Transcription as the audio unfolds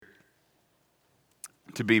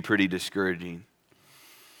to be pretty discouraging.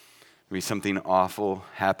 Maybe something awful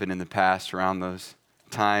happened in the past around those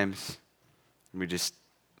times. We just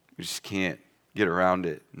can't get around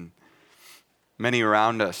it. And many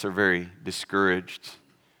around us are very discouraged.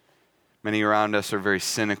 Many around us are very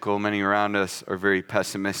cynical. Many around us are very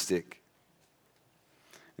pessimistic.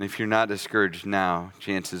 And if you're not discouraged now,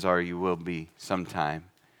 chances are you will be sometime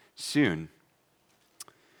soon.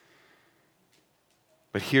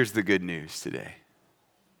 But here's the good news today.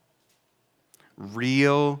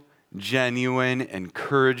 Real, genuine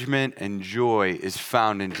encouragement and joy is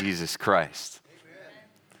found in Jesus Christ.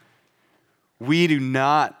 Amen. We do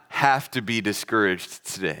not have to be discouraged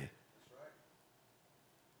today.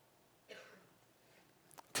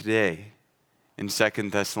 Today, in 2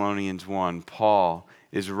 Thessalonians 1, Paul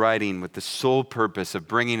is writing with the sole purpose of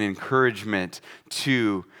bringing encouragement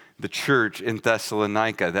to the church in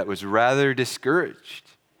Thessalonica that was rather discouraged.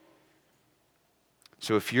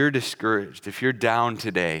 So if you're discouraged, if you're down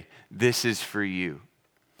today, this is for you.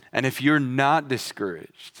 And if you're not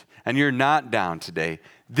discouraged and you're not down today,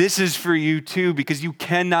 this is for you too, because you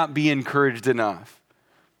cannot be encouraged enough.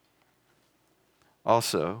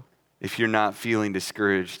 Also, if you're not feeling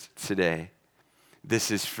discouraged today, this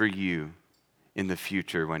is for you in the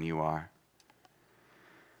future when you are.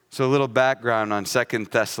 So a little background on 2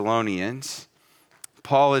 Thessalonians.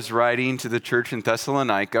 Paul is writing to the church in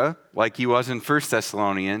Thessalonica like he was in 1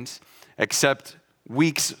 Thessalonians, except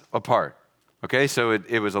weeks apart. Okay, so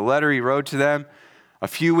it was a letter he wrote to them a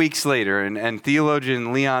few weeks later, and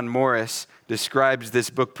theologian Leon Morris describes this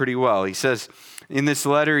book pretty well. He says, in this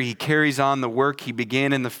letter, he carries on the work he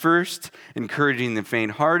began in the first, encouraging the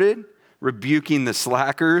faint-hearted, rebuking the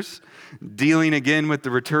slackers, dealing again with the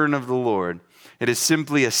return of the Lord. It is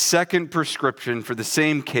simply a second prescription for the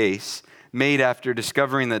same case made after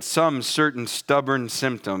discovering that some certain stubborn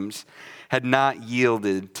symptoms had not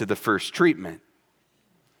yielded to the first treatment.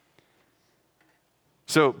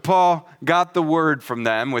 So Paul got the word from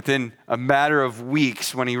them within a matter of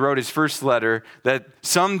weeks when he wrote his first letter that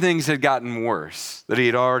some things had gotten worse that he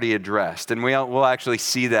had already addressed. And we'll actually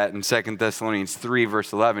see that in 2 Thessalonians 3,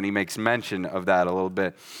 verse 11. He makes mention of that a little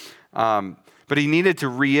bit. But he needed to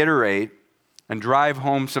reiterate and drive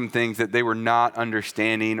home some things that they were not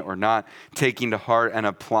understanding or not taking to heart and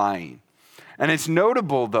applying. And it's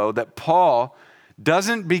notable, though, that Paul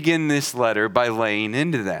doesn't begin this letter by laying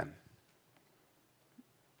into them.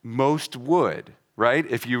 Most would, right?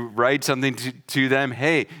 If you write something to them,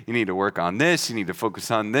 hey, you need to work on this, you need to focus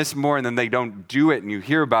on this more, and then they don't do it and you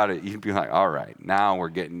hear about it, you'd be like, all right, now we're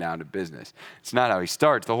getting down to business. It's not how he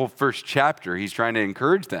starts. The whole first chapter, he's trying to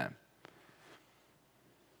encourage them.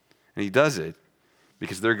 And he does it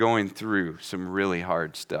because they're going through some really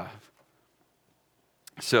hard stuff.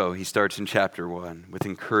 So he starts in chapter 1 with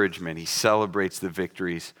encouragement. He celebrates the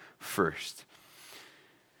victories first.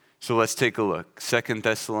 So let's take a look. 2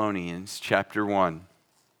 Thessalonians chapter 1.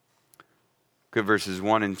 Good verses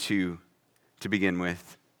 1 and 2 to begin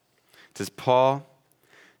with. It says, Paul,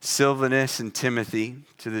 Silvanus, and Timothy,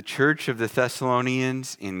 to the church of the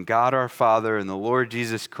Thessalonians in God our Father and the Lord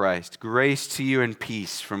Jesus Christ, grace to you and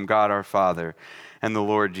peace from God our Father and the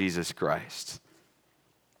Lord Jesus Christ.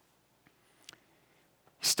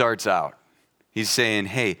 He starts out. He's saying,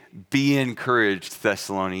 hey, be encouraged,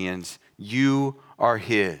 Thessalonians. You are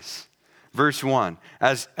his. Verse 1,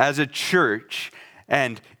 as a church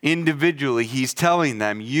and individually, he's telling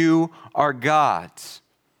them, you are God's.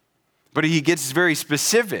 But he gets very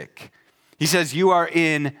specific. He says, you are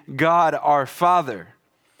in God our Father,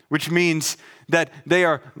 which means that they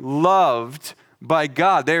are loved by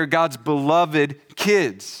God. They are God's beloved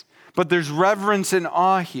kids. But there's reverence and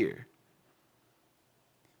awe here,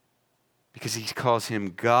 because he calls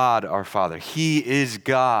him God our Father. He is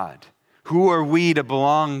God. Who are we to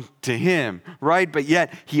belong to him, right? But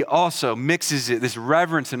yet he also mixes it, this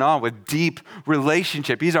reverence and awe, with deep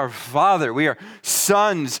relationship. He's our Father. We are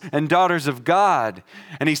sons and daughters of God.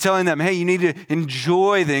 And he's telling them, hey, you need to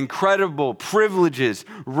enjoy the incredible privileges,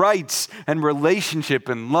 rights, and relationship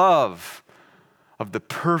and love of the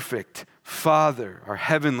perfect Father, our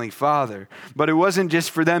Heavenly Father. But it wasn't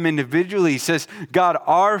just for them individually. He says, God,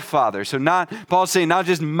 our Father. So Paul's saying, not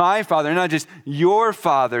just my Father, not just your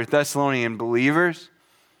Father, Thessalonian believers,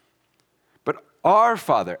 but our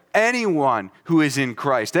Father, anyone who is in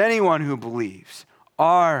Christ, anyone who believes,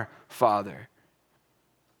 our Father.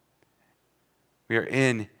 We are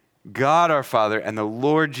in God our Father and the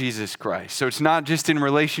Lord Jesus Christ. So it's not just in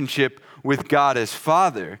relationship with God as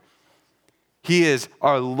Father. He is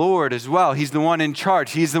our Lord as well. He's the one in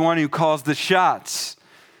charge. He's the one who calls the shots.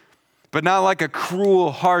 But not like a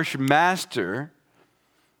cruel, harsh master,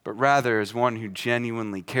 but rather as one who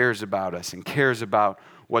genuinely cares about us and cares about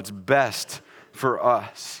what's best for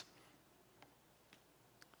us.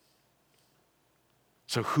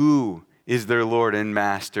 So who is their Lord and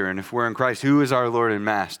Master? And if we're in Christ, who is our Lord and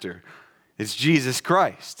Master? It's Jesus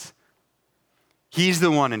Christ. He's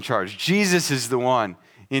the one in charge. Jesus is the one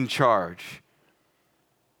in charge.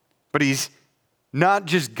 But he's not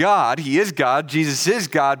just God. He is God. Jesus is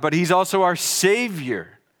God, but he's also our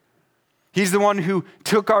Savior. He's the one who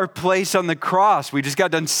took our place on the cross. We just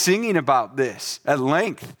got done singing about this at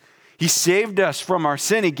length. He saved us from our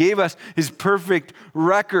sin. He gave us his perfect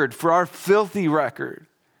record for our filthy record.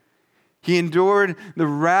 He endured the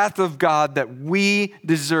wrath of God that we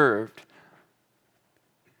deserved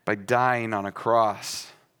by dying on a cross.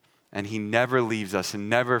 And he never leaves us and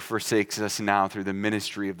never forsakes us now through the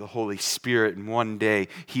ministry of the Holy Spirit. And one day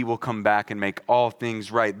he will come back and make all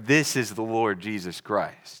things right. This is the Lord Jesus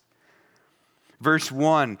Christ. Verse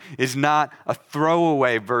 1 is not a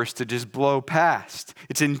throwaway verse to just blow past.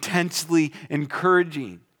 It's intensely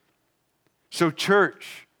encouraging. So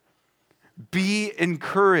church, be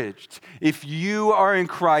encouraged. If you are in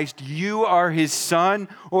Christ, you are his son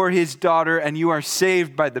or his daughter, and you are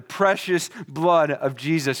saved by the precious blood of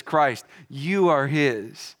Jesus Christ. You are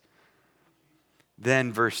his.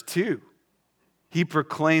 Then verse 2, he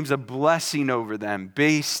proclaims a blessing over them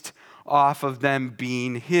based off of them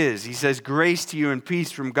being his. He says, grace to you and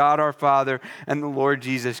peace from God our Father and the Lord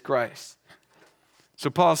Jesus Christ. So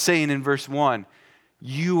Paul's saying in verse 1,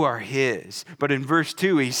 you are his. But in verse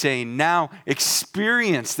 2, he's saying, now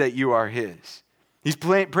experience that you are his. He's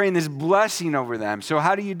praying this blessing over them. So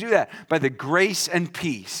how do you do that? By the grace and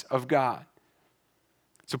peace of God.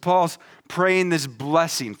 So Paul's praying this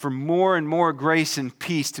blessing for more and more grace and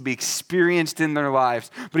peace to be experienced in their lives.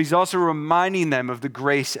 But he's also reminding them of the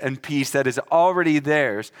grace and peace that is already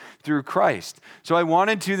theirs through Christ. So I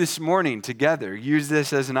wanted to this morning together use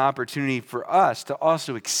this as an opportunity for us to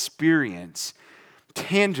also experience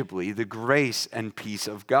tangibly the grace and peace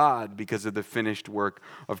of God because of the finished work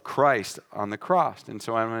of Christ on the cross. And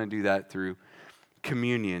so I'm going to do that through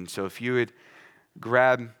communion. So if you would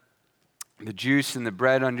grab the juice and the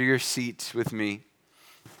bread under your seats with me.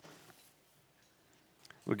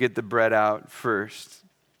 We'll get the bread out first.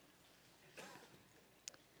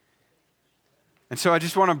 And so I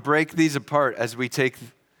just want to break these apart as we take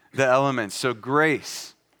the elements. So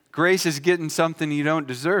grace. Grace is getting something you don't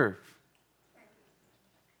deserve.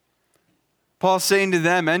 Paul's saying to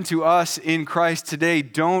them and to us in Christ today,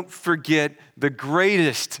 don't forget the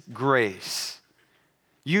greatest grace.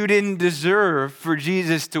 You didn't deserve for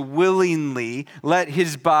Jesus to willingly let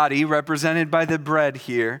his body, represented by the bread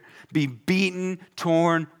here, be beaten,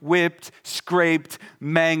 torn, whipped, scraped,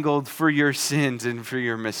 mangled for your sins and for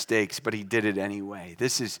your mistakes, but he did it anyway.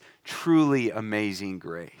 This is truly amazing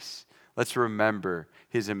grace. Let's remember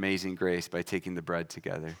his amazing grace by taking the bread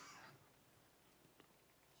together.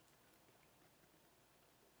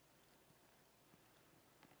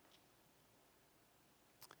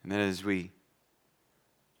 And then as we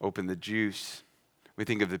open the juice, we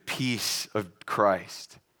think of the peace of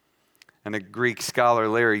Christ. And a Greek scholar,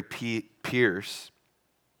 Larry Pierce,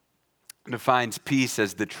 defines peace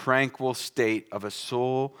as the tranquil state of a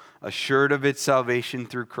soul assured of its salvation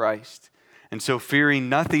through Christ, and so fearing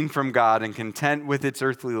nothing from God and content with its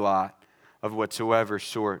earthly lot of whatsoever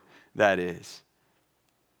sort that is.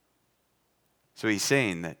 So he's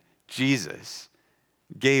saying that Jesus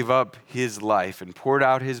gave up his life and poured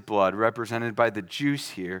out his blood, represented by the juice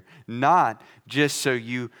here, not just so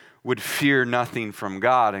you would fear nothing from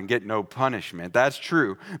God and get no punishment. That's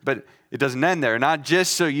true, but it doesn't end there. Not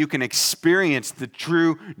just so you can experience the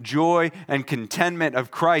true joy and contentment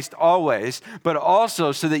of Christ always, but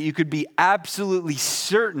also so that you could be absolutely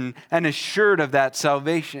certain and assured of that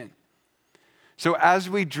salvation. So as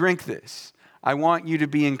we drink this, I want you to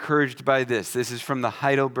be encouraged by this. This is from the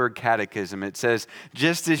Heidelberg Catechism. It says,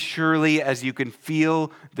 just as surely as you can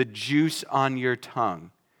feel the juice on your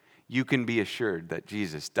tongue, you can be assured that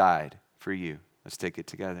Jesus died for you. Let's take it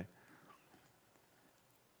together.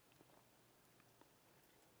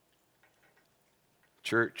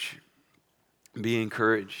 Church, be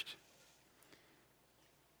encouraged.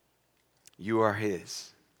 You are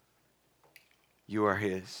his. You are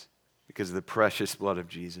his because of the precious blood of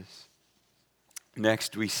Jesus.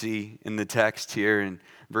 Next, we see in the text here in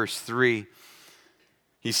verse 3,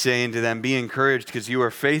 he's saying to them, be encouraged because you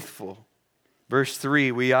are faithful. Verse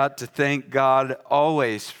 3, we ought to thank God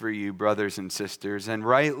always for you, brothers and sisters, and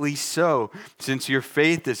rightly so, since your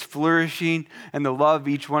faith is flourishing and the love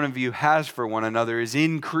each one of you has for one another is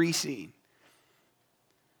increasing.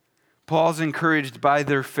 Paul's encouraged by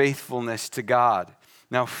their faithfulness to God.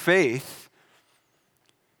 Now, faith,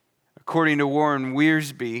 according to Warren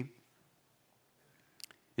Wiersbe,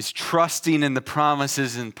 is trusting in the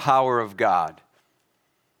promises and power of God.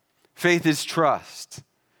 Faith is trust.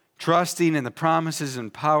 Trusting in the promises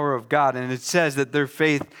and power of God. And it says that their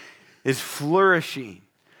faith is flourishing.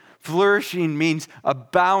 Flourishing means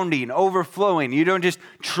abounding, overflowing. You don't just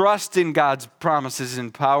trust in God's promises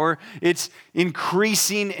and power. It's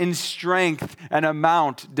increasing in strength and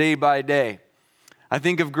amount day by day. I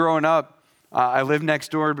think of growing up, I lived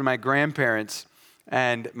next door to my grandparents,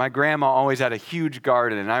 and my grandma always had a huge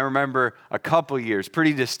garden. And I remember a couple years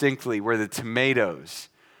pretty distinctly where the tomatoes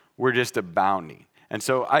were just abounding. And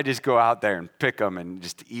so I just go out there and pick them and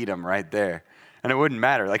just eat them right there. And it wouldn't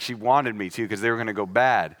matter. Like she wanted me to because they were going to go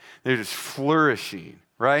bad. They're just flourishing,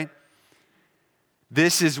 right?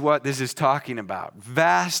 This is what this is talking about.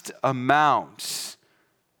 Vast amounts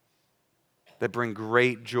that bring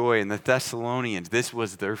great joy. And the Thessalonians, this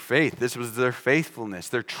was their faith. This was their faithfulness.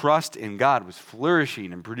 Their trust in God was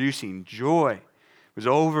flourishing and producing joy. It was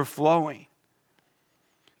overflowing.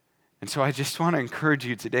 And so I just want to encourage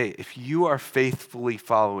you today, if you are faithfully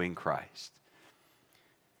following Christ,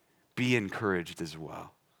 be encouraged as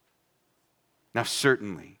well. Now,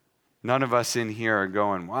 certainly, none of us in here are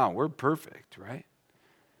going, wow, we're perfect, right?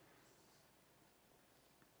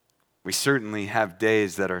 We certainly have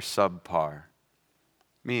days that are subpar,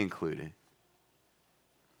 me included.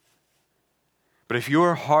 But if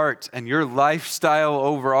your heart and your lifestyle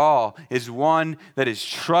overall is one that is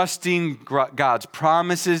trusting God's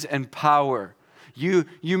promises and power, you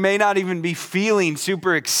may not even be feeling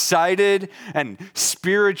super excited and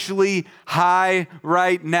spiritually high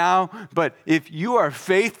right now, but if you are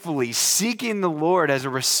faithfully seeking the Lord as a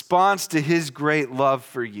response to His great love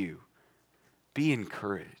for you, be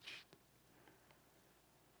encouraged.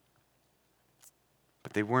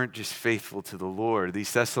 But they weren't just faithful to the Lord.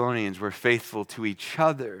 These Thessalonians were faithful to each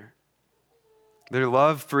other. Their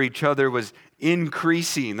love for each other was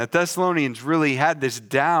increasing. The Thessalonians really had this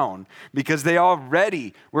down because they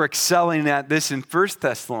already were excelling at this in 1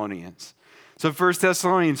 Thessalonians. So 1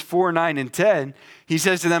 Thessalonians 4, 9, and 10, he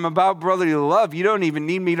says to them, about brotherly love, you don't even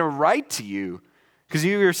need me to write to you because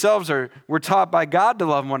you yourselves were taught by God to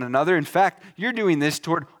love one another. In fact, you're doing this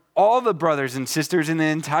toward all the brothers and sisters in the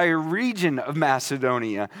entire region of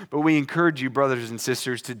Macedonia. But we encourage you, brothers and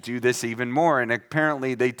sisters, to do this even more. And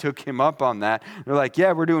apparently they took him up on that. They're like,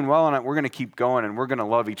 yeah, we're doing well on it. We're going to keep going and we're going to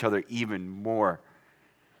love each other even more.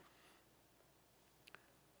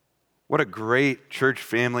 What a great church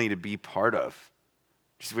family to be part of.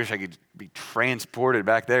 Just wish I could be transported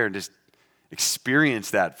back there and just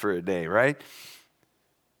experience that for a day, right?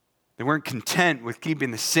 They weren't content with keeping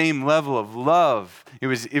the same level of love. It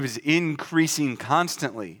was increasing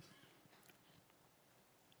constantly.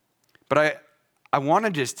 But I want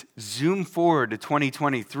to just zoom forward to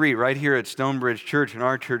 2023 right here at Stonebridge Church and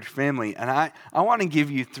our church family. And I want to give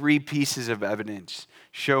you 3 pieces of evidence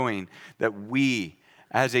showing that we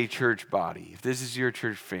as a church body, if this is your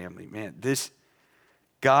church family, man,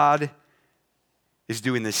 God is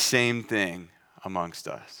doing the same thing amongst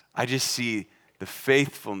us. I just see the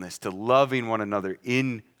faithfulness to loving one another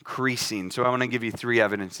increasing. So I want to give you 3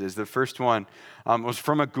 evidences. The first one was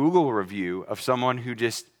from a Google review of someone who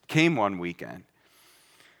just came one weekend.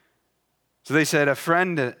 So they said, a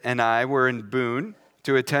friend and I were in Boone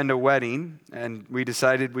to attend a wedding, and we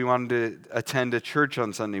decided we wanted to attend a church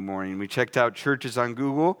on Sunday morning. We checked out churches on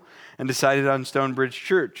Google and decided on Stonebridge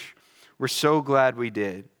Church. We're so glad we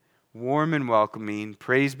did. Warm and welcoming.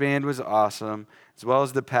 Praise band was awesome, as well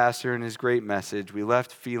as the pastor and his great message. We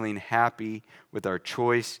left feeling happy with our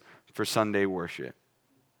choice for Sunday worship.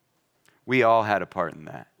 We all had a part in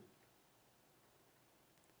that.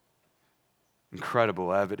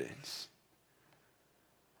 Incredible evidence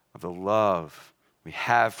of the love we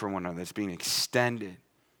have for one another that's being extended.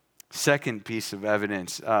 Second piece of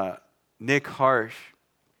evidence, Nick Harsh,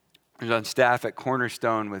 who's on staff at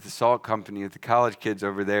Cornerstone with the Salt Company with the college kids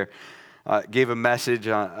over there, gave a message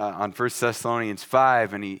on 1 Thessalonians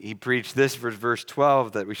 5, and he preached this verse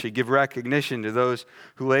 12, that we should give recognition to those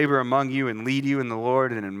who labor among you and lead you in the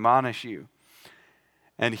Lord and admonish you.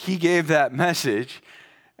 And he gave that message,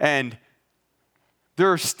 and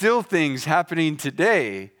there are still things happening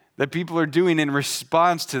today that people are doing in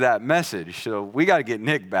response to that message. So we got to get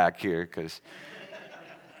Nick back here because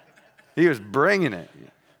he was bringing it.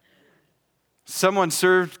 Someone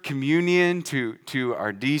served communion to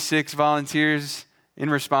our D6 volunteers in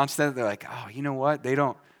response to that. They're like, oh, you know what?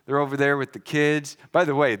 They're over there with the kids. By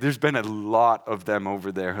the way, there's been a lot of them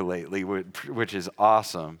over there lately, which is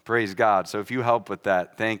awesome. Praise God. So if you help with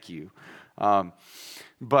that, thank you.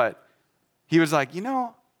 But he was like,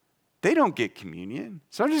 they don't get communion.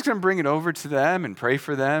 So I'm just going to bring it over to them and pray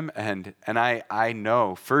for them. And I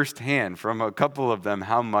know firsthand from a couple of them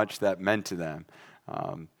how much that meant to them.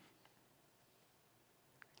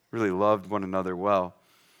 Really loved one another well.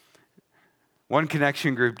 One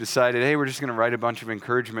connection group decided, hey, we're just going to write a bunch of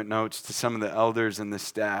encouragement notes to some of the elders and the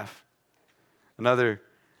staff. Another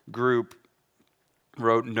group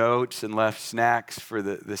wrote notes and left snacks for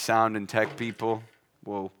the sound and tech people.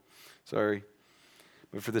 Whoa, sorry.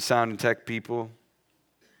 But for the sound and tech people.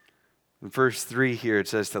 In verse 3 here, it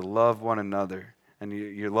says to love one another. And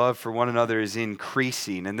your love for one another is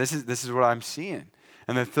increasing. And this is what I'm seeing.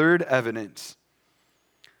 And the third evidence,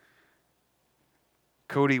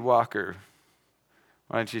 Cody Walker.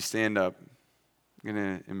 Why don't you stand up? I'm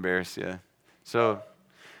going to embarrass you. So,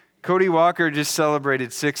 Cody Walker just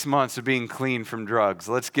celebrated 6 months of being clean from drugs.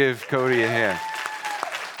 Let's give Cody a hand.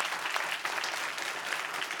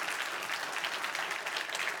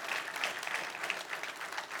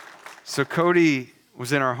 So Cody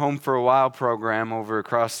was in our Home for a While program over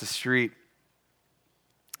across the street.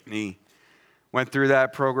 And he went through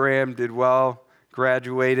that program, did well,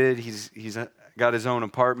 graduated. He's got his own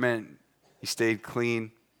apartment. He stayed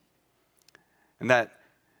clean. And that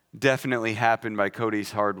definitely happened by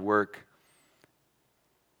Cody's hard work.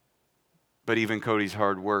 But even Cody's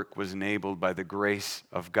hard work was enabled by the grace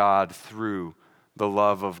of God through the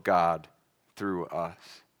love of God through us.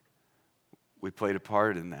 We played a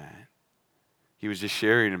part in that. He was just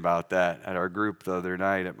sharing about that at our group the other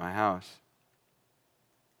night at my house.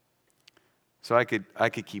 So I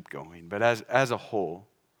could keep going, but as a whole,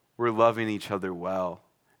 we're loving each other well,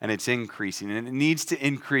 and it's increasing, and it needs to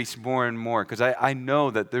increase more and more, because I know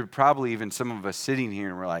that there are probably even some of us sitting here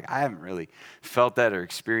and we're like, I haven't really felt that or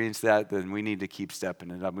experienced that. Then we need to keep stepping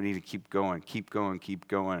it up. We need to keep going, keep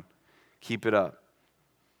it up.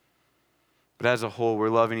 But as a whole, we're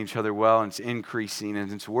loving each other well, and it's increasing,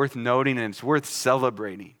 and it's worth noting, and it's worth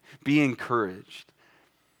celebrating. Be encouraged.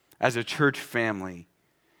 As a church family,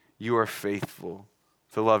 you are faithful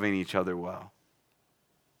to loving each other well.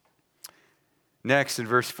 Next, in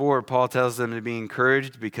verse 4, Paul tells them to be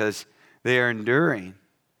encouraged because they are enduring.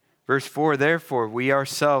 Verse 4, therefore, we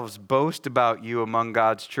ourselves boast about you among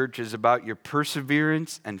God's churches, about your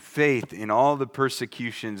perseverance and faith in all the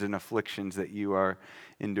persecutions and afflictions that you are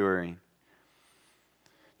enduring.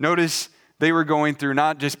 Notice they were going through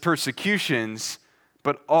not just persecutions,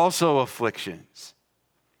 but also afflictions.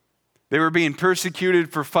 They were being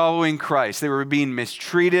persecuted for following Christ. They were being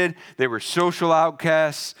mistreated. They were social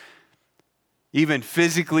outcasts, even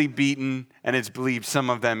physically beaten, and it's believed some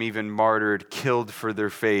of them even martyred, killed for their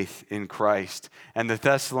faith in Christ. And the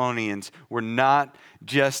Thessalonians were not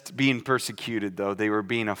just being persecuted, though. They were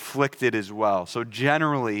being afflicted as well. So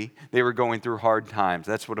generally, they were going through hard times.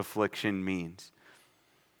 That's what affliction means.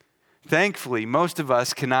 Thankfully, most of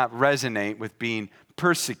us cannot resonate with being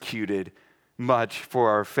persecuted much for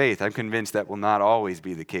our faith. I'm convinced that will not always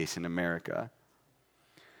be the case in America.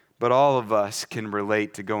 But all of us can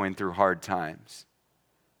relate to going through hard times.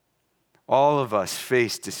 All of us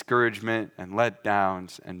face discouragement and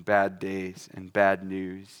letdowns and bad days and bad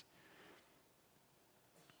news.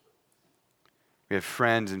 We have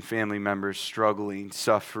friends and family members struggling,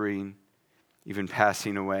 suffering, even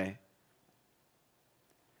passing away.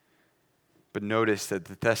 But notice that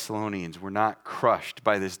the Thessalonians were not crushed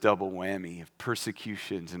by this double whammy of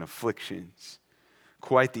persecutions and afflictions.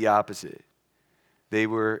 Quite the opposite. They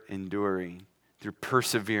were enduring through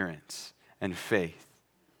perseverance and faith.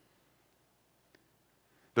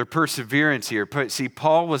 Their perseverance here. See,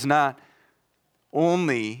 Paul was not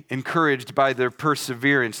only encouraged by their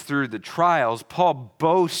perseverance through the trials. Paul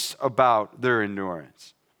boasts about their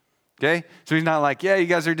endurance. Okay? So he's not like, yeah, you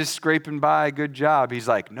guys are just scraping by, good job. He's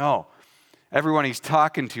like, no. Everyone he's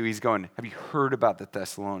talking to, he's going, have you heard about the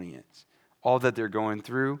Thessalonians? All that they're going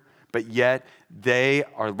through, but yet they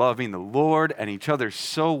are loving the Lord and each other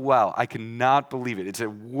so well. I cannot believe it. It's a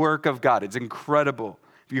work of God. It's incredible.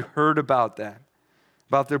 Have you heard about that?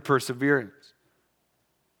 About their perseverance?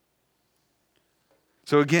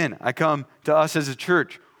 So again, I come to us as a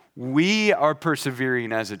church. We are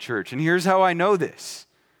persevering as a church. And here's how I know this.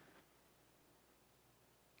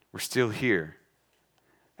 We're still here.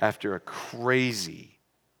 After a crazy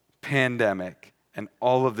pandemic and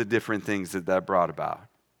all of the different things that brought about.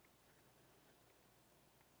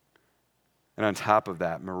 And on top of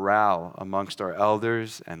that, morale amongst our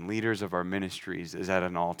elders and leaders of our ministries is at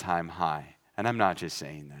an all-time high. And I'm not just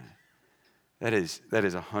saying that. That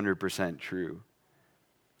is 100% true.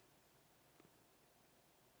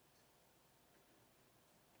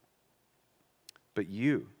 But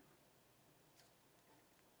you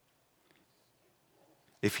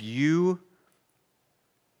if you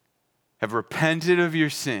have repented of your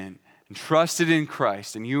sin and trusted in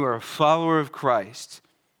Christ, and you are a follower of Christ,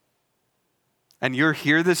 and you're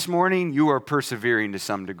here this morning, you are persevering to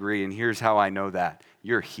some degree, and here's how I know that.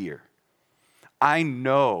 You're here. I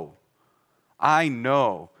know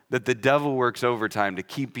that the devil works overtime to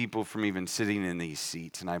keep people from even sitting in these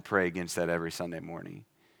seats, and I pray against that every Sunday morning.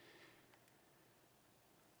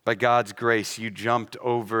 By God's grace, you jumped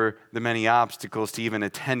over the many obstacles to even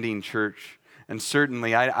attending church. And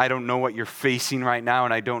certainly, I don't know what you're facing right now,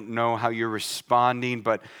 and I don't know how you're responding,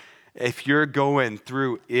 but if you're going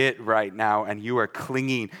through it right now and you are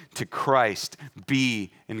clinging to Christ,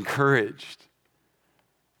 be encouraged.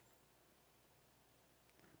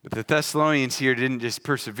 But the Thessalonians here didn't just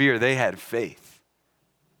persevere, they had faith.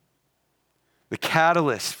 The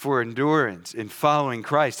catalyst for endurance in following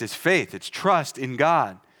Christ is faith. It's trust in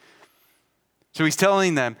God. So he's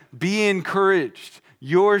telling them, be encouraged.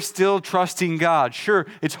 You're still trusting God. Sure,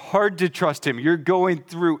 it's hard to trust him. You're going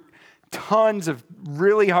through tons of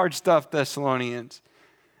really hard stuff, Thessalonians.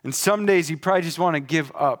 And some days you probably just want to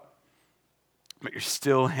give up, but you're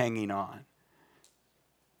still hanging on.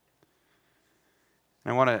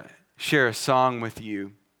 I want to share a song with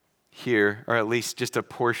you here, or at least just a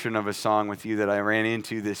portion of a song with you that I ran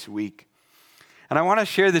into this week. And I want to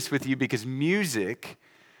share this with you because music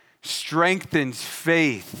strengthens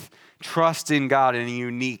faith, trust in God in a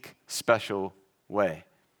unique, special way.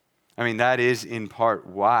 I mean, that is in part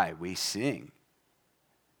why we sing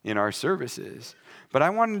in our services. But I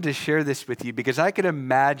wanted to share this with you because I could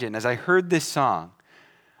imagine, as I heard this song,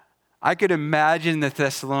 I could imagine the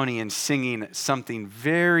Thessalonians singing something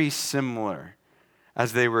very similar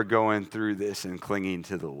as they were going through this and clinging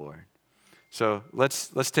to the Lord. So let's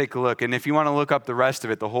take a look. And if you want to look up the rest of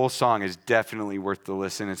it, the whole song is definitely worth the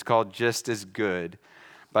listen. It's called Just As Good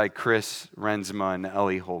by Chris Renzema and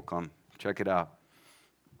Ellie Holcomb. Check it out.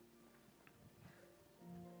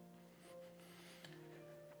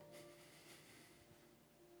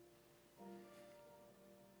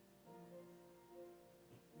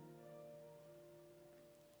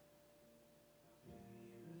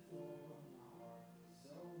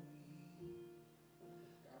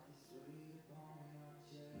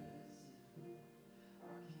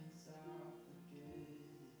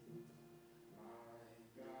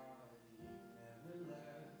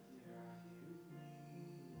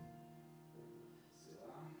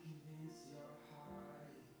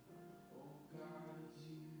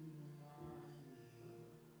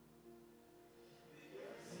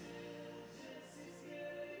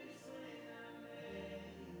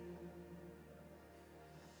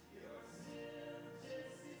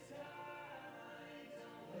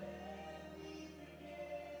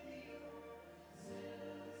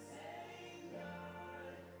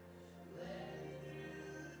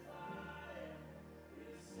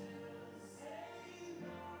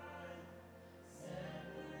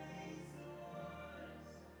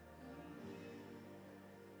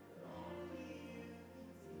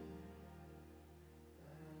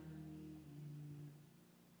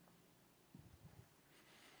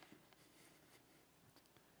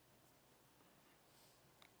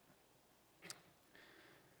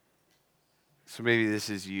 So maybe this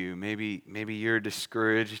is you. Maybe you're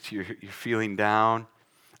discouraged. You're feeling down.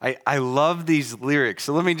 I love these lyrics.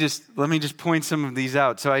 So let me just point some of these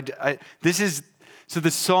out. So the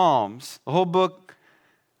Psalms, the whole book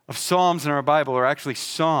of Psalms in our Bible are actually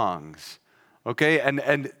songs. Okay,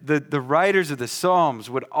 and the writers of the Psalms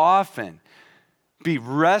would often be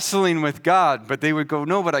wrestling with God, but they would go,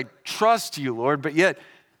 no, but I trust you, Lord, but yet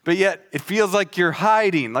it feels like you're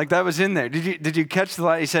hiding, like that was in there. Did you catch the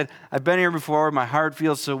line? He said, I've been here before, my heart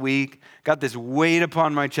feels so weak, got this weight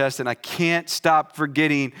upon my chest, and I can't stop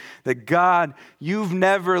forgetting that God, you've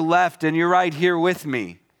never left, and you're right here with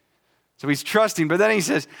me. So he's trusting, but then he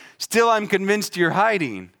says, still I'm convinced you're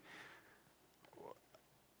hiding.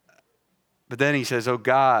 But then he says, oh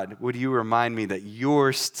God, would you remind me that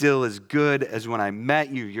you're still as good as when I met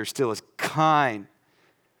you, you're still as kind,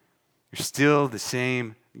 you're still the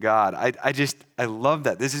same God. I love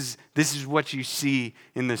that. This is what you see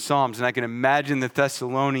in the Psalms. And I can imagine the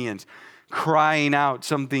Thessalonians crying out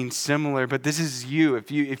something similar. But this is you. If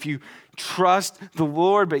you trust the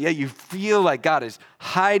Lord, but yet you feel like God is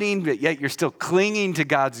hiding, but yet you're still clinging to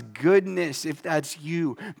God's goodness. If that's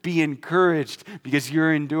you, be encouraged because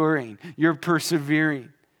you're enduring. You're persevering.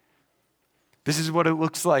 This is what it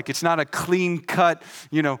looks like. It's not a clean cut,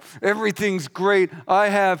 everything's great. I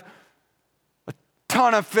have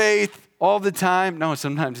ton of faith all the time. No,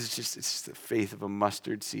 sometimes it's just the faith of a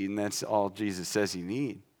mustard seed, and that's all Jesus says you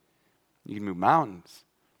need. You can move mountains.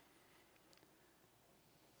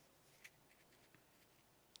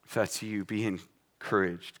 If that's you, be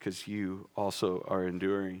encouraged because you also are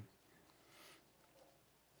enduring.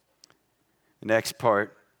 The next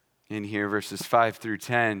part in here, verses 5 through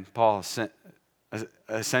 10, Paul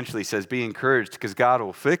essentially says, be encouraged because God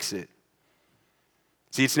will fix it.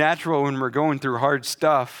 See, it's natural when we're going through hard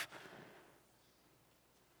stuff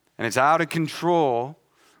and it's out of control,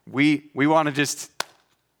 we want to just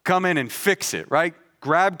come in and fix it, right?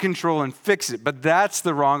 Grab control and fix it. But that's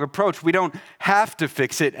the wrong approach. We don't have to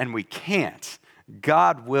fix it, and we can't.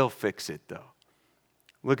 God will fix it, though.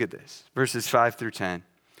 Look at this, verses 5 through 10.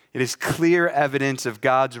 It is clear evidence of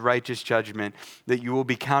God's righteous judgment that you will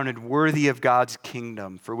be counted worthy of God's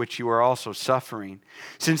kingdom, for which you are also suffering,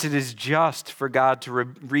 since it is just for God to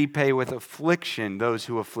repay with affliction those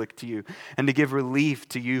who afflict you, and to give relief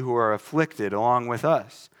to you who are afflicted along with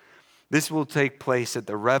us. This will take place at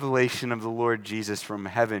the revelation of the Lord Jesus from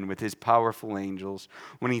heaven with his powerful angels,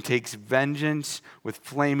 when he takes vengeance with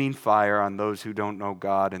flaming fire on those who don't know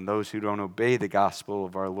God and those who don't obey the gospel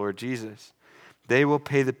of our Lord Jesus. They will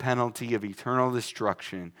pay the penalty of eternal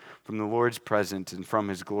destruction from the Lord's presence and from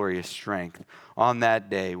his glorious strength on that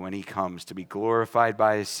day when he comes to be glorified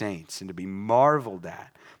by his saints and to be marveled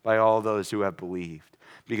at by all those who have believed,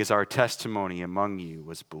 because our testimony among you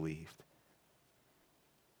was believed.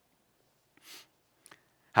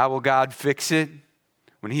 How will God fix it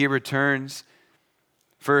when he returns?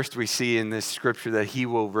 First, we see in this scripture that he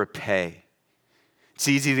will repay. It's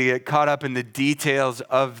easy to get caught up in the details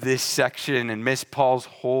of this section and miss Paul's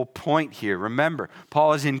whole point here. Remember,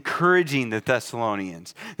 Paul is encouraging the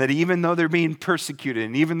Thessalonians that even though they're being persecuted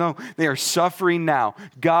and even though they are suffering now,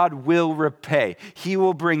 God will repay. He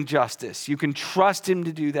will bring justice. You can trust him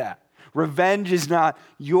to do that. Revenge is not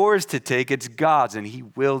yours to take, it's God's, and he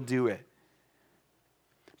will do it.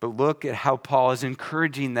 But look at how Paul is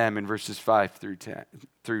encouraging them in verses 5 through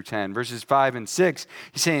 10. Verses 5 and 6,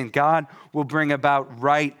 he's saying God will bring about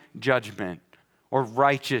right judgment or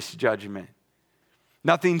righteous judgment.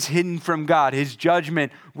 Nothing's hidden from God. His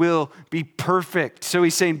judgment will be perfect. So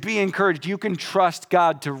he's saying, be encouraged. You can trust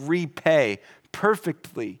God to repay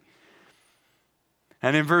perfectly.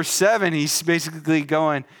 And in verse 7, he's basically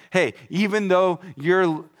going, hey, even though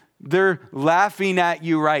they're laughing at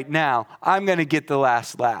you right now, I'm going to get the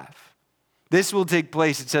last laugh. This will take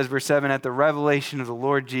place, it says, verse 7, at the revelation of the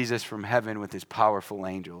Lord Jesus from heaven with his powerful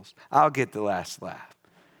angels. I'll get the last laugh.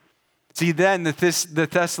 See, then the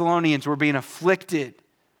Thessalonians were being afflicted.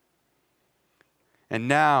 And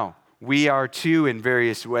now we are too in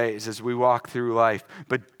various ways as we walk through life.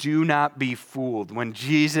 But do not be fooled. When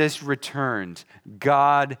Jesus returns,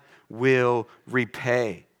 God will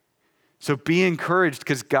repay. So be encouraged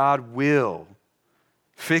because God will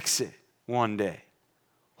fix it one day.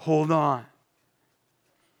 Hold on.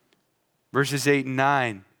 Verses 8 and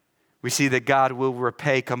 9, we see that God will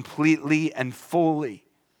repay completely and fully.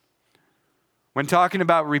 When talking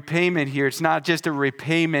about repayment here, it's not just a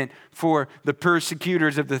repayment for the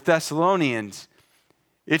persecutors of the Thessalonians.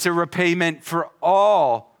 It's a repayment for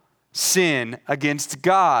all sin against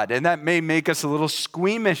God. And that may make us a little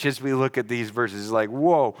squeamish as we look at these verses. Like,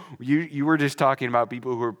 whoa, you were just talking about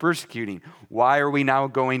people who are persecuting. Why are we now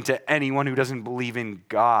going to anyone who doesn't believe in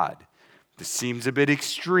God? This seems a bit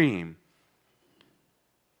extreme.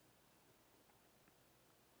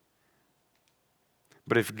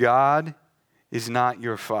 But if God is not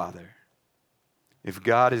your Father, if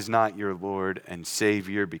God is not your Lord and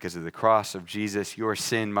Savior because of the cross of Jesus, your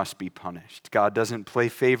sin must be punished. God doesn't play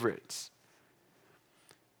favorites.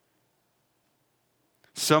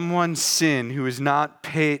 Someone's sin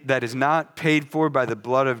that is not paid for by the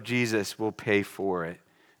blood of Jesus will pay for it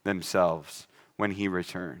themselves when he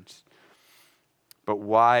returns. But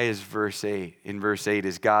why is in verse 8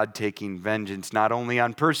 is God taking vengeance not only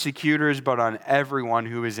on persecutors but on everyone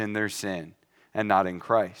who is in their sin and not in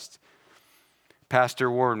Christ?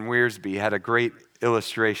 Pastor Warren Wiersbe had a great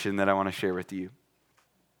illustration that I want to share with you.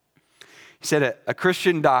 He said a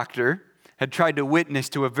Christian doctor had tried to witness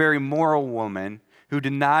to a very moral woman who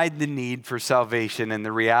denied the need for salvation and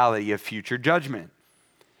the reality of future judgment.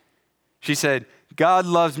 She said, God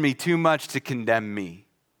loves me too much to condemn me.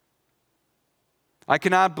 I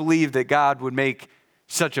cannot believe that God would make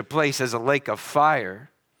such a place as a lake of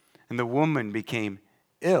fire. And the woman became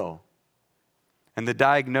ill. And the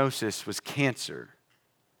diagnosis was cancer.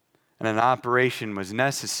 And an operation was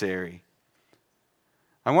necessary.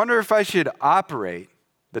 I wonder if I should operate,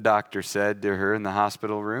 the doctor said to her in the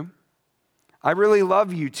hospital room. I really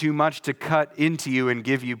love you too much to cut into you and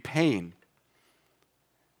give you pain.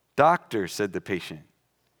 Doctor, said the patient,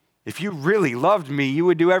 if you really loved me, you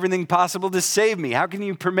would do everything possible to save me. How can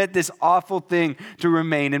you permit this awful thing to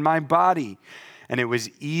remain in my body? And it was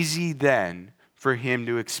easy then for him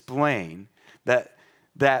to explain that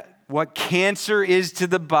what cancer is to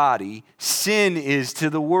the body, sin is to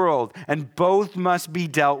the world, and both must be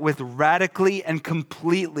dealt with radically and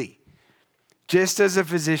completely. Just as a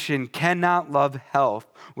physician cannot love health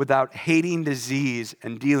without hating disease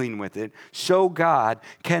and dealing with it, so God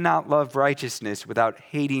cannot love righteousness without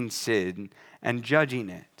hating sin and judging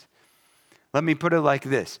it. Let me put it like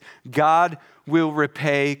this. God will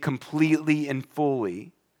repay completely and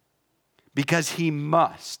fully because he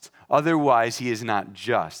must. Otherwise, he is not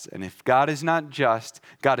just. And if God is not just,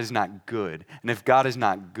 God is not good. And if God is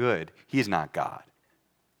not good, he is not God.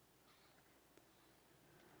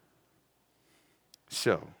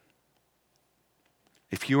 So,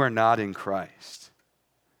 if you are not in Christ,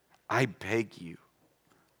 I beg you,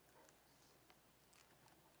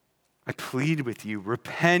 I plead with you,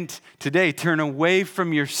 repent today. Turn away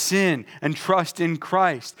from your sin and trust in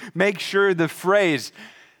Christ. Make sure the phrase,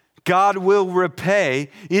 God will repay,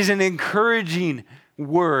 is an encouraging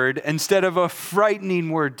word instead of a frightening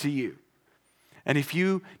word to you. And if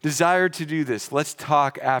you desire to do this, let's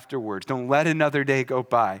talk afterwards. Don't let another day go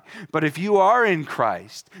by. But if you are in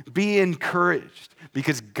Christ, be encouraged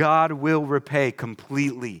because God will repay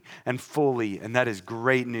completely and fully, and that is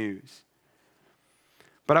great news.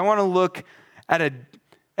 But I want to look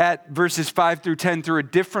at verses 5 through 10 through a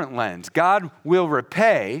different lens. God will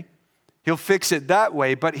repay. He'll fix it that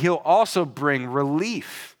way, but he'll also bring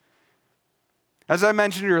relief. As I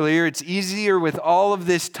mentioned earlier, it's easier with all of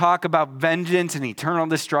this talk about vengeance and eternal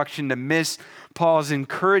destruction to miss Paul's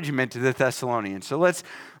encouragement to the Thessalonians. So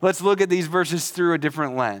let's look at these verses through a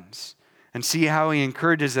different lens and see how he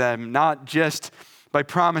encourages them, not just by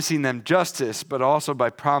promising them justice, but also by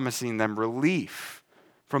promising them relief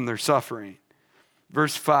from their suffering.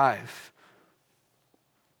 Verse 5.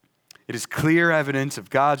 It is clear evidence of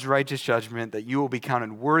God's righteous judgment that you will be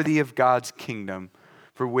counted worthy of God's kingdom,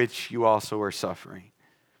 for which you also are suffering.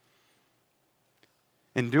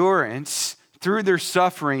 Endurance through their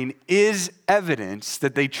suffering is evidence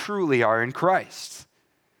that they truly are in Christ.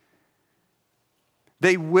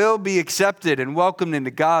 They will be accepted and welcomed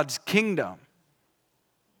into God's kingdom.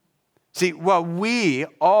 See, while we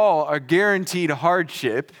all are guaranteed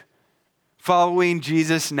hardship, following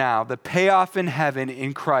Jesus now, the payoff in heaven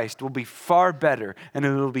in Christ will be far better and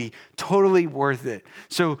it will be totally worth it.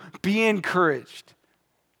 So be encouraged.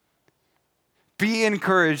 Be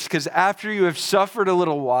encouraged because after you have suffered a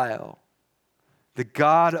little while, the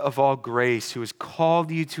God of all grace who has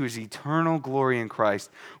called you to his eternal glory in Christ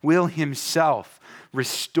will himself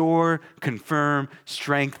restore, confirm,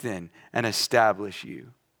 strengthen, and establish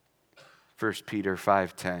you. 1 Peter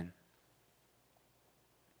 5:10.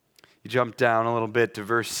 You jump down a little bit to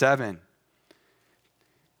verse 7.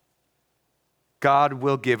 God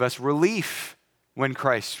will give us relief when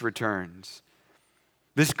Christ returns.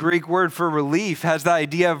 This Greek word for relief has the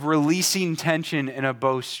idea of releasing tension in a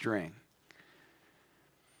bowstring.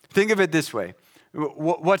 Think of it this way.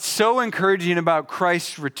 What's so encouraging about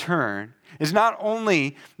Christ's return is not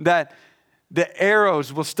only that the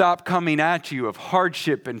arrows will stop coming at you of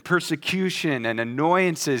hardship and persecution and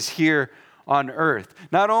annoyances here on earth.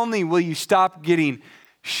 Not only will you stop getting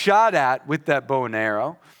shot at with that bow and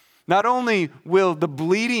arrow, not only will the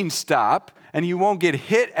bleeding stop and you won't get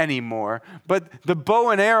hit anymore, but the bow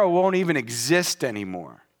and arrow won't even exist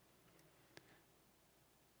anymore.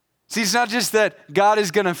 See, it's not just that God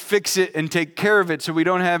is going to fix it and take care of it so we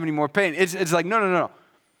don't have any more pain. It's like, no.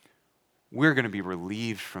 We're going to be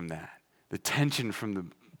relieved from that. The tension from the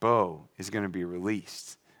bow is going to be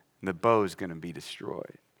released. And the bow is going to be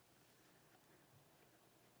destroyed.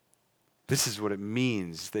 This is what it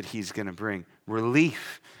means that he's going to bring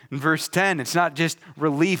relief. In verse 10, it's not just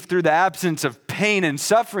relief through the absence of pain and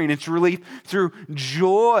suffering. It's relief through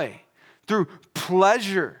joy, through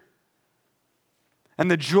pleasure. And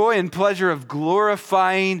the joy and pleasure of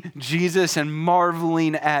glorifying Jesus and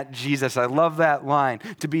marveling at Jesus. I love that line.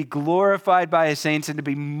 To be glorified by his saints and to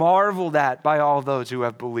be marveled at by all those who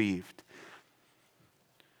have believed.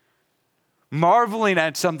 Marveling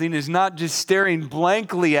at something is not just staring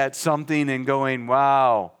blankly at something and going,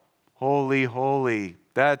 wow, holy, holy,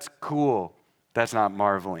 that's cool. That's not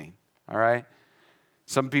marveling, all right?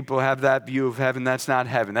 Some people have that view of heaven. That's not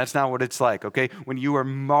heaven. That's not what it's like, okay? When you are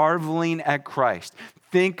marveling at Christ,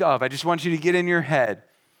 think of, I just want you to get in your head,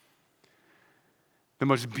 the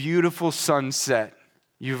most beautiful sunset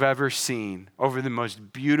you've ever seen over the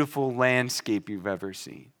most beautiful landscape you've ever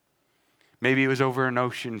seen. Maybe it was over an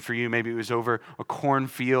ocean for you. Maybe it was over a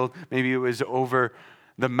cornfield. Maybe it was over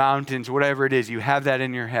the mountains, whatever it is. You have that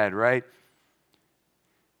in your head, right?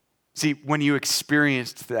 See, when you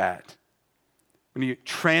experienced that, when you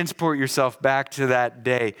transport yourself back to that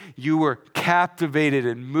day, you were captivated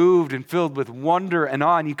and moved and filled with wonder and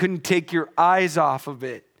awe, and you couldn't take your eyes off of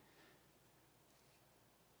it.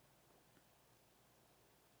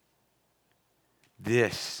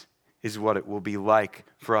 This is what it will be like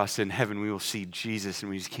for us in heaven. We will see Jesus,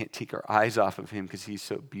 and we just can't take our eyes off of him because he's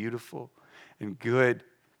so beautiful and good.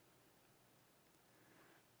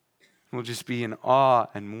 We'll just be in awe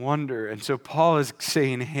and wonder. And so Paul is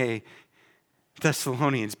saying, hey,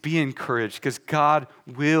 Thessalonians, be encouraged because God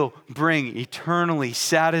will bring eternally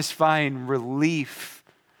satisfying relief.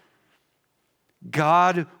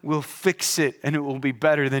 God will fix it, and it will be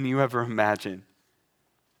better than you ever imagined.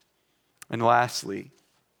 And lastly,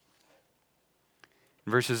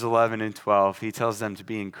 in verses 11 and 12, he tells them to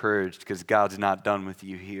be encouraged because God's not done with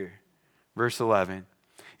you here. Verse 11,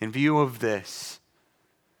 in view of this,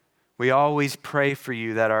 we always pray for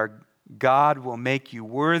you that our God will make you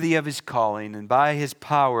worthy of his calling and by his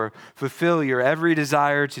power fulfill your every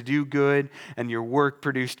desire to do good and your work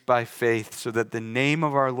produced by faith, so that the name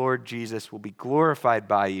of our Lord Jesus will be glorified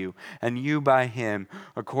by you and you by him,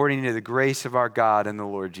 according to the grace of our God and the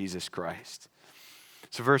Lord Jesus Christ.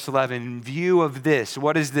 So verse 11, in view of this,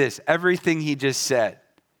 what is this? Everything he just said.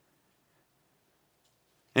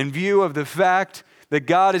 In view of the fact that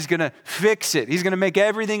God is going to fix it. He's going to make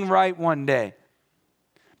everything right one day.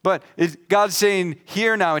 But God's saying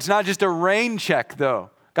here now, it's not just a rain check though.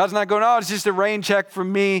 God's not going, oh, it's just a rain check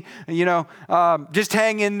from me. Just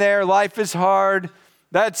hang in there. Life is hard.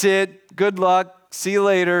 That's it. Good luck. See you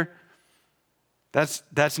later.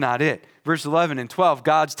 That's not it. Verse 11 and 12,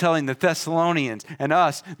 God's telling the Thessalonians and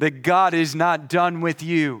us that God is not done with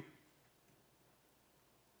you.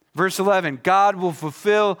 Verse 11, God will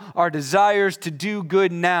fulfill our desires to do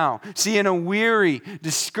good now. See, in a weary,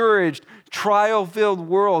 discouraged, trial-filled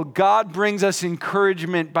world, God brings us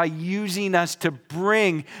encouragement by using us to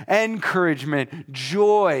bring encouragement,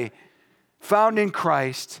 joy, found in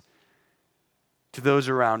Christ, to those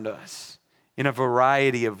around us in a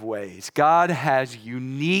variety of ways. God has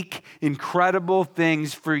unique, incredible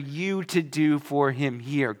things for you to do for him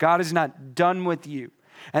here. God is not done with you.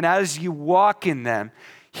 And as you walk in them,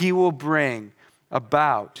 he will bring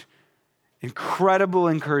about incredible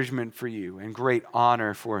encouragement for you and great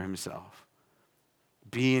honor for himself.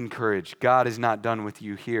 Be encouraged. God is not done with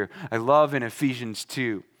you here. I love in Ephesians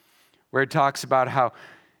 2, where it talks about how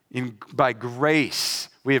by grace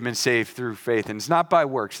we have been saved through faith. And it's not by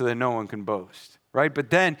works, so that no one can boast. Right?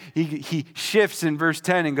 But then he shifts in verse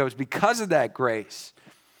 10 and goes, because of that grace,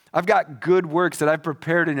 I've got good works that I've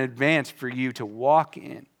prepared in advance for you to walk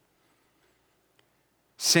in.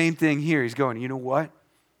 Same thing here. He's going, you know what?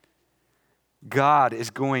 God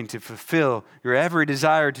is going to fulfill your every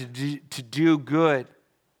desire to do good.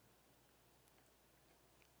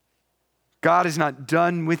 God is not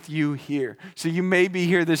done with you here. So you may be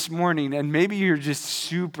here this morning and maybe you're just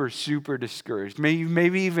super, super discouraged.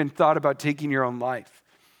 Maybe even thought about taking your own life.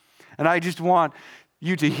 And I just want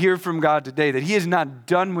you to hear from God today that he is not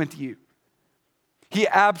done with you. He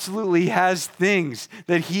absolutely has things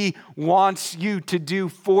that he wants you to do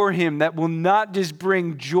for him that will not just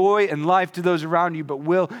bring joy and life to those around you, but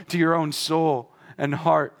will to your own soul and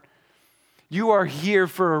heart. You are here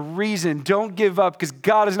for a reason. Don't give up because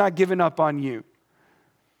God has not given up on you.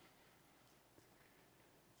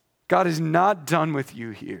 God is not done with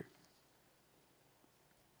you here.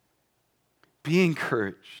 Be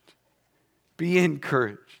encouraged. Be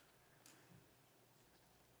encouraged.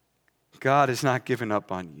 God has not given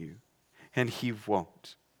up on you, and he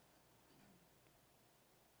won't.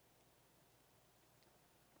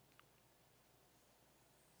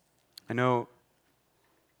 I know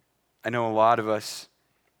a lot of us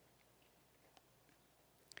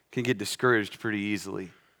can get discouraged pretty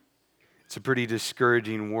easily. It's a pretty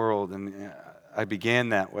discouraging world, and I began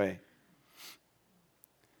that way.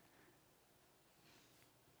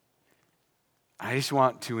 I just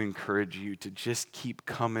want to encourage you to just keep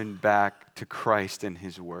coming back to Christ and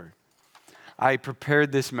his word. I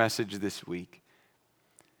prepared this message this week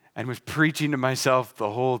and was preaching to myself the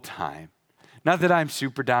whole time. Not that I'm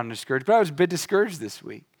super down and discouraged, but I was a bit discouraged this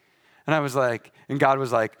week. And I was like, and God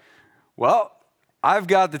was like, well, I've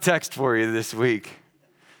got the text for you this week.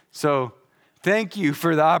 So thank you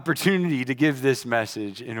for the opportunity to give this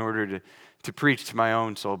message in order to preach to my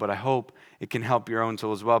own soul, but I hope it can help your own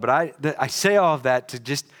soul as well. But I say all of that to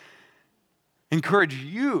just encourage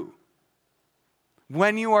you.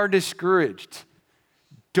 When you are discouraged,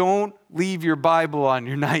 don't leave your Bible on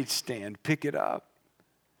your nightstand. Pick it up.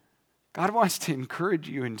 God wants to encourage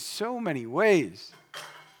you in so many ways.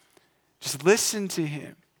 Just listen to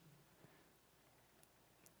him.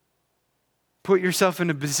 Put yourself in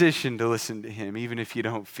a position to listen to him, even if you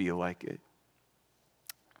don't feel like it.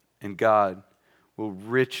 And God will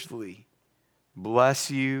richly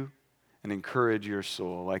bless you and encourage your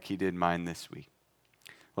soul like he did mine this week.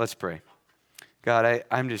 Let's pray. God,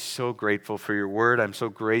 I'm just so grateful for your word. I'm so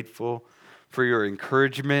grateful for your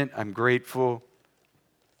encouragement. I'm grateful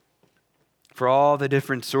for all the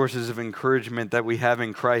different sources of encouragement that we have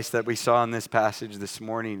in Christ that we saw in this passage this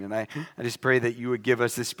morning. And I just pray that you would give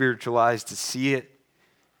us the spiritual eyes to see it.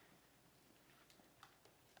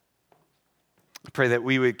 I pray that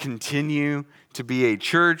we would continue to be a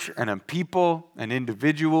church and a people and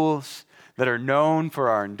individuals that are known for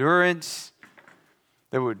our endurance,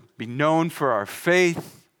 that would be known for our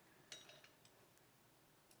faith.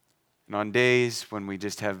 And on days when we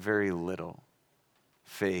just have very little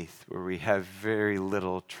faith, where we have very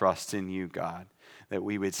little trust in you, God, that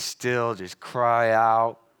we would still just cry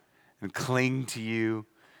out and cling to you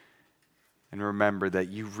and remember that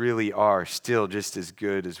you really are still just as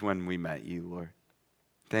good as when we met you, Lord.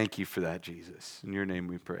 Thank you for that, Jesus. In your name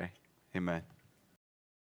we pray. Amen.